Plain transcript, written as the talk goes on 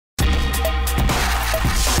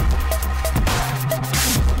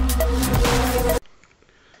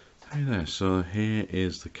Hi there, so here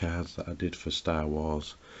is the cards that I did for Star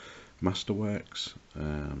Wars Masterworks.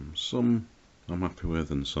 Some I'm happy with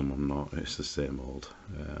and some I'm not. It's the same old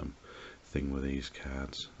thing with these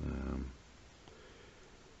cards.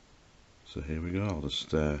 So here we go, I'll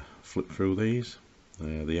just flip through these.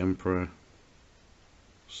 The Emperor,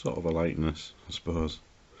 sort of a likeness I suppose.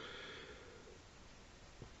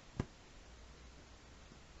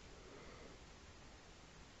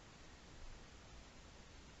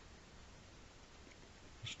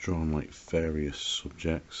 Just drawn like various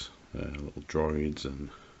subjects, little droids and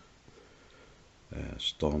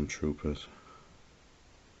stormtroopers.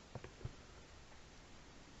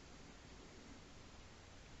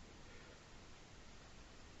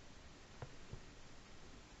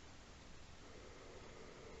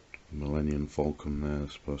 Millennium Falcon there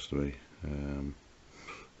is supposed to be.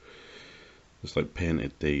 Just like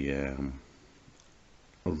painted the a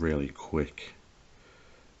really quick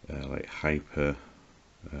like hyper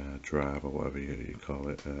drive or whatever you call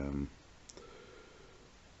it, when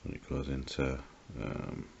it goes into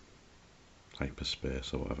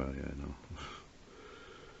hyperspace or whatever, yeah, no.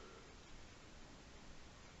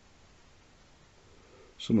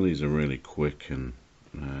 Some of these are really quick and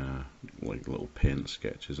like little paint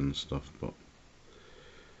sketches and stuff, but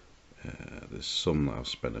there's some that I've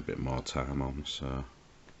spent a bit more time on, so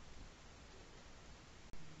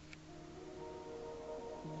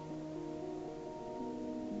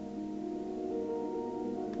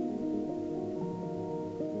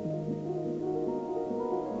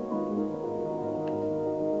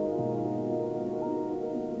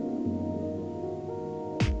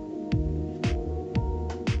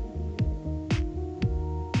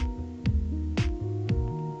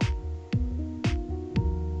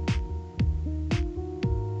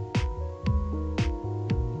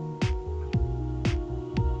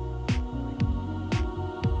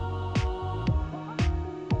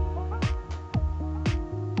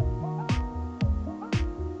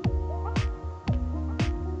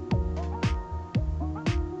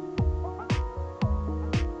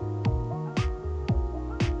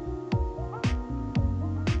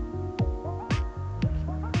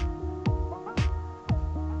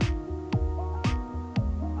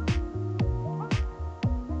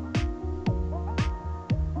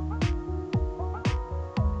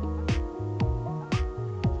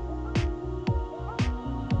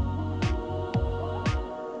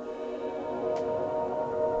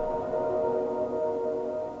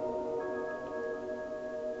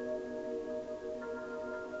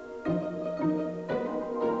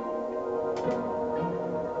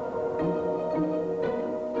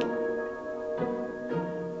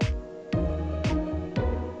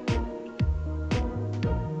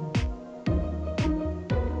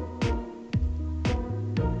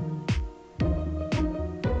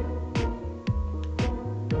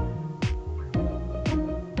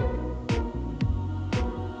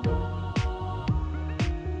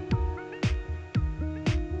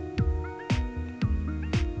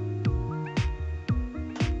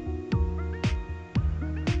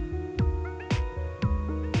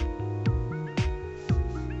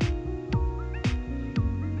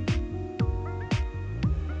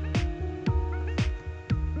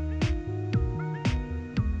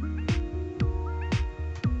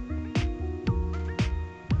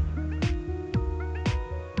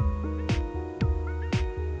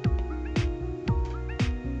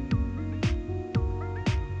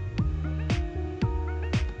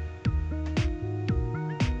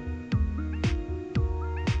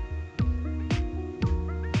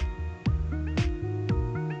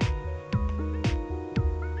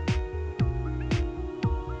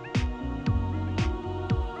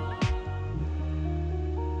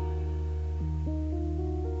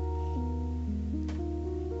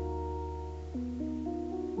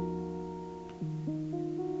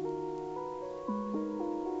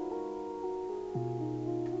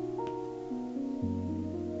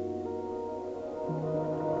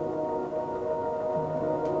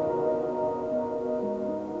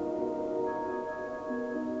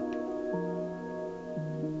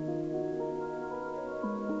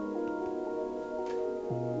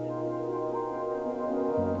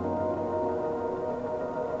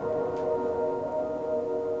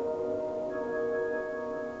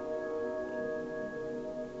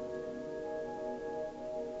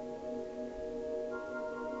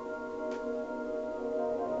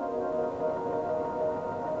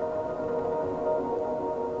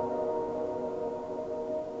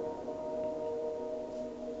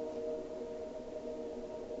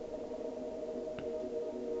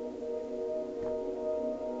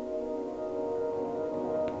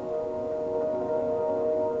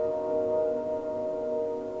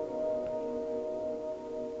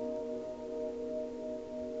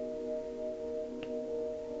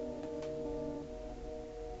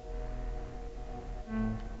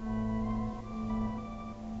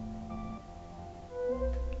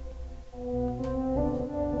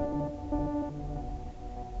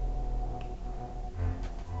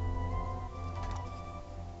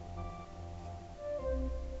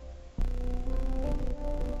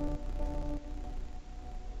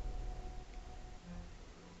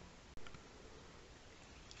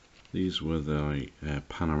These were the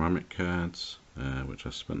panoramic cards, which I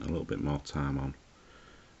spent a little bit more time on.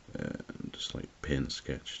 Just like paint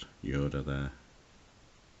sketched Yoda there.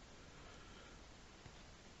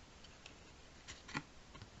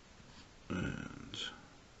 And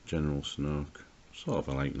General Snoke, sort of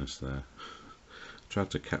a likeness there.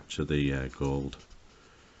 Tried to capture the gold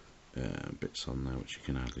bits on there, which you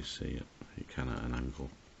can hardly see it. You can at an angle.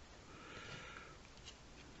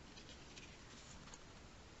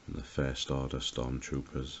 And the First Order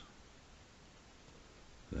Stormtroopers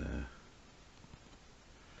there.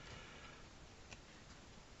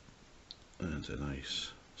 There's a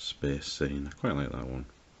nice space scene. I quite like that one.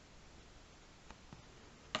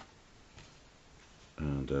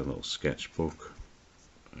 And a little sketchbook.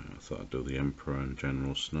 I thought I'd do the Emperor and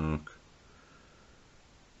General Snoke.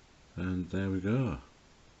 And there we go.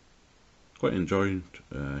 Quite enjoyed,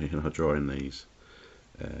 drawing these.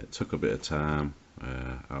 It took a bit of time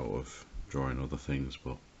out of drawing other things,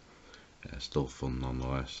 but still fun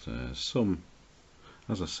nonetheless. Some,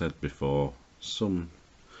 as I said before, some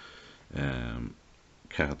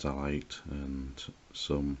cards I liked, and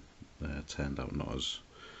some turned out not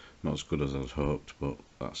as good as I'd hoped. But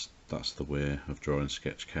that's the way of drawing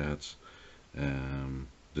sketch cards.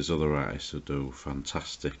 There's other artists who do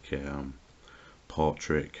fantastic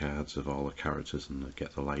portrait cards of all the characters, and they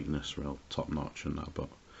get the likeness real top notch and that, but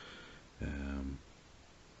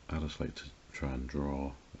I just like to try and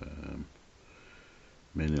draw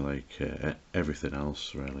mainly like everything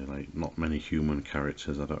else really, like not many human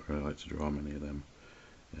characters. I don't really like to draw many of them,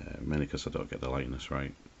 mainly because I don't get the likeness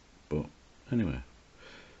right. But anyway,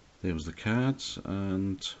 there was the cards,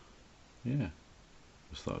 and yeah,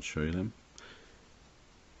 just thought I'd show you them.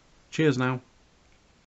 Cheers now.